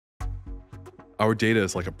Our data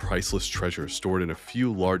is like a priceless treasure stored in a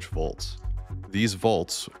few large vaults. These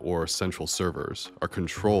vaults, or central servers, are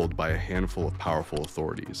controlled by a handful of powerful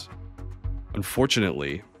authorities.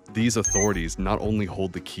 Unfortunately, these authorities not only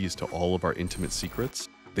hold the keys to all of our intimate secrets,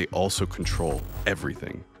 they also control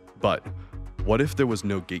everything. But what if there was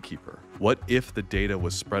no gatekeeper? What if the data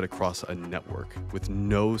was spread across a network with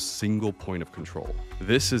no single point of control?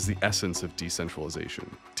 This is the essence of decentralization.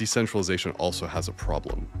 Decentralization also has a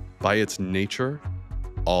problem. By its nature,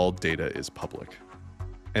 all data is public.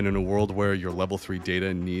 And in a world where your level 3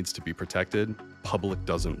 data needs to be protected, public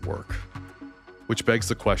doesn't work. Which begs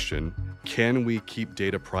the question, can we keep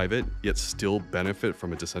data private yet still benefit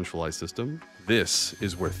from a decentralized system? This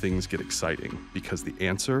is where things get exciting, because the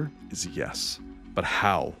answer is yes. But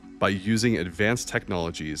how? By using advanced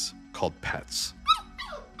technologies called pets.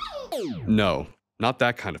 No, not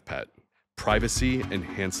that kind of pet.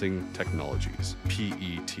 Privacy-enhancing technologies,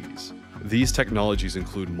 PETs. These technologies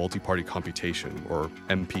include multi-party computation, or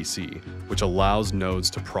MPC, which allows nodes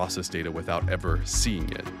to process data without ever seeing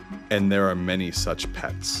it. And there are many such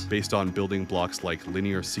pets, based on building blocks like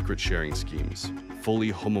linear secret sharing schemes,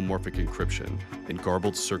 fully homomorphic encryption, and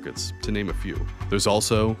garbled circuits, to name a few. There's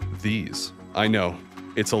also these. I know,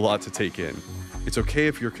 it's a lot to take in. It's okay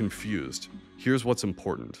if you're confused. Here's what's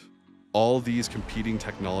important. All these competing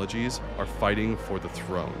technologies are fighting for the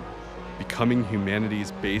throne, becoming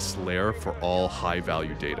humanity's base layer for all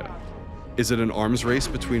high-value data. Is it an arms race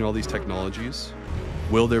between all these technologies?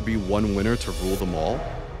 Will there be one winner to rule them all?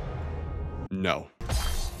 No.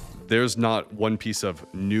 There's not one piece of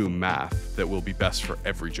new math that will be best for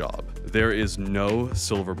every job. There is no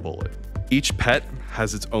silver bullet. Each pet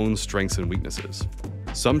has its own strengths and weaknesses.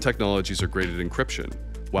 Some technologies are great at encryption,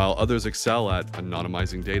 while others excel at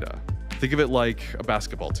anonymizing data. Think of it like a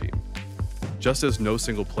basketball team. Just as no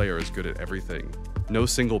single player is good at everything, no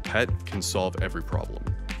single pet can solve every problem.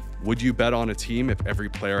 Would you bet on a team if every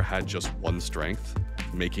player had just one strength,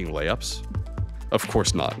 making layups? Of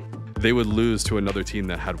course not. They would lose to another team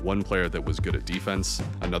that had one player that was good at defense,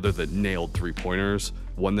 another that nailed three-pointers,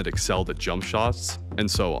 one that excelled at jump shots, and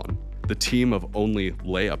so on. The team of only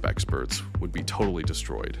layup experts would be totally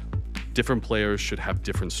destroyed. Different players should have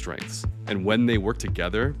different strengths, and when they work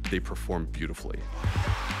together, they perform beautifully.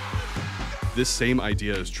 This same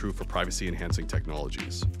idea is true for privacy-enhancing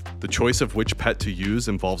technologies. The choice of which pet to use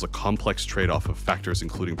involves a complex trade-off of factors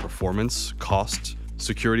including performance, cost,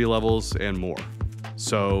 security levels, and more.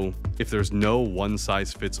 So, if there's no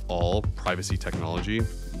one-size-fits-all privacy technology,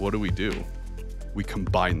 what do? We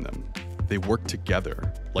combine them. They work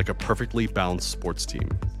together, like a perfectly balanced sports team.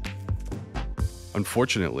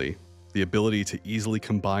 Unfortunately, the ability to easily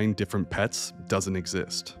combine different pets doesn't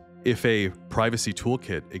exist. If a privacy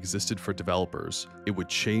toolkit existed for developers, it would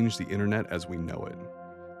change the internet as we know it.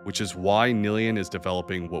 Which is why Nillion is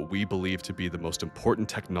developing what we believe to be the most important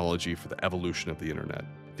technology for the evolution of the internet,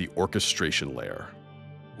 the orchestration layer.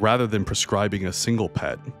 Rather than prescribing a single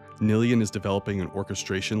pet, Nillion is developing an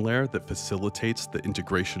orchestration layer that facilitates the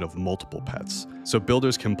integration of multiple pets, so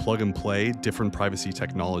builders can plug and play different privacy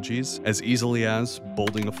technologies as easily as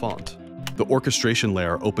bolding a font. The orchestration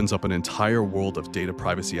layer opens up an entire world of data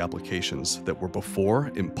privacy applications that were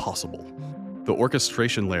before impossible. The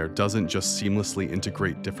orchestration layer doesn't just seamlessly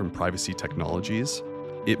integrate different privacy technologies,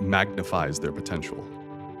 it magnifies their potential.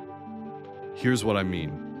 Here's what I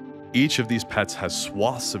mean. Each of these pets has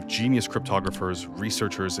swaths of genius cryptographers,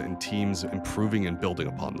 researchers, and teams improving and building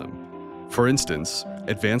upon them. For instance,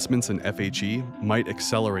 advancements in FHE might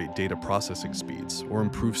accelerate data processing speeds or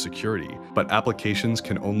improve security, but applications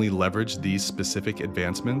can only leverage these specific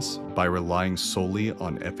advancements by relying solely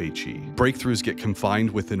on FHE. Breakthroughs get confined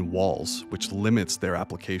within walls, which limits their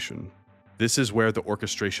application. This is where the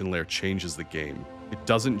orchestration layer changes the game. It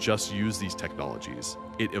doesn't just use these technologies,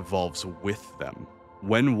 it evolves with them.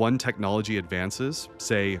 When one technology advances,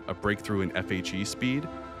 say a breakthrough in FHE speed,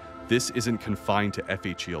 this isn't confined to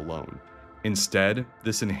FHE alone. Instead,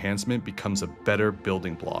 this enhancement becomes a better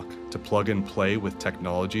building block to plug and play with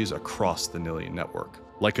technologies across the Nillion network.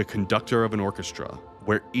 Like a conductor of an orchestra,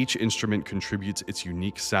 where each instrument contributes its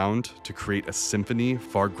unique sound to create a symphony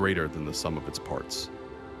far greater than the sum of its parts.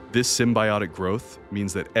 This symbiotic growth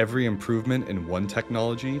means that every improvement in one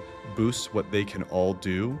technology boosts what they can all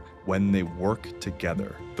do when they work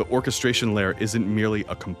together. The orchestration layer isn't merely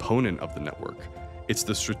a component of the network. It's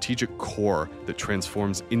the strategic core that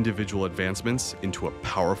transforms individual advancements into a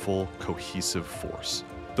powerful, cohesive force.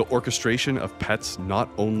 The orchestration of pets not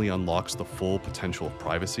only unlocks the full potential of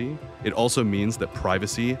privacy, it also means that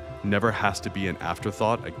privacy never has to be an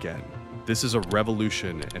afterthought again. This is a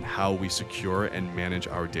revolution in how we secure and manage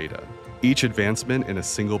our data. Each advancement in a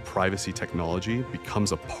single privacy technology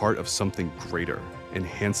becomes a part of something greater,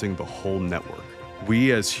 enhancing the whole network.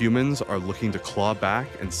 We as humans are looking to claw back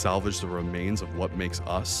and salvage the remains of what makes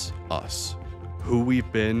us, us. Who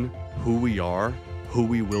we've been, who we are, who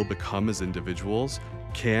we will become as individuals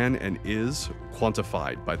can and is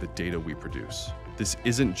quantified by the data we produce. This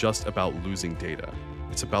isn't just about losing data,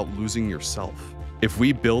 it's about losing yourself. If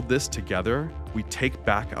we build this together, we take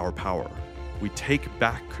back our power. We take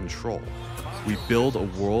back control. We build a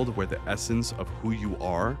world where the essence of who you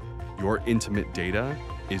are, your intimate data,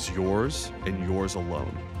 is yours and yours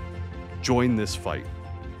alone. Join this fight.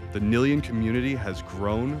 The Nillion community has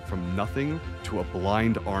grown from nothing to a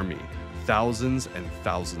blind army, thousands and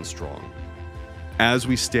thousands strong. As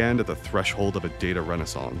we stand at the threshold of a data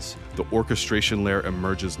renaissance, the orchestration layer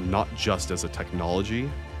emerges not just as a technology,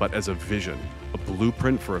 but as a vision, a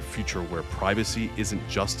blueprint for a future where privacy isn't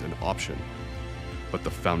just an option, but the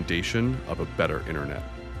foundation of a better internet.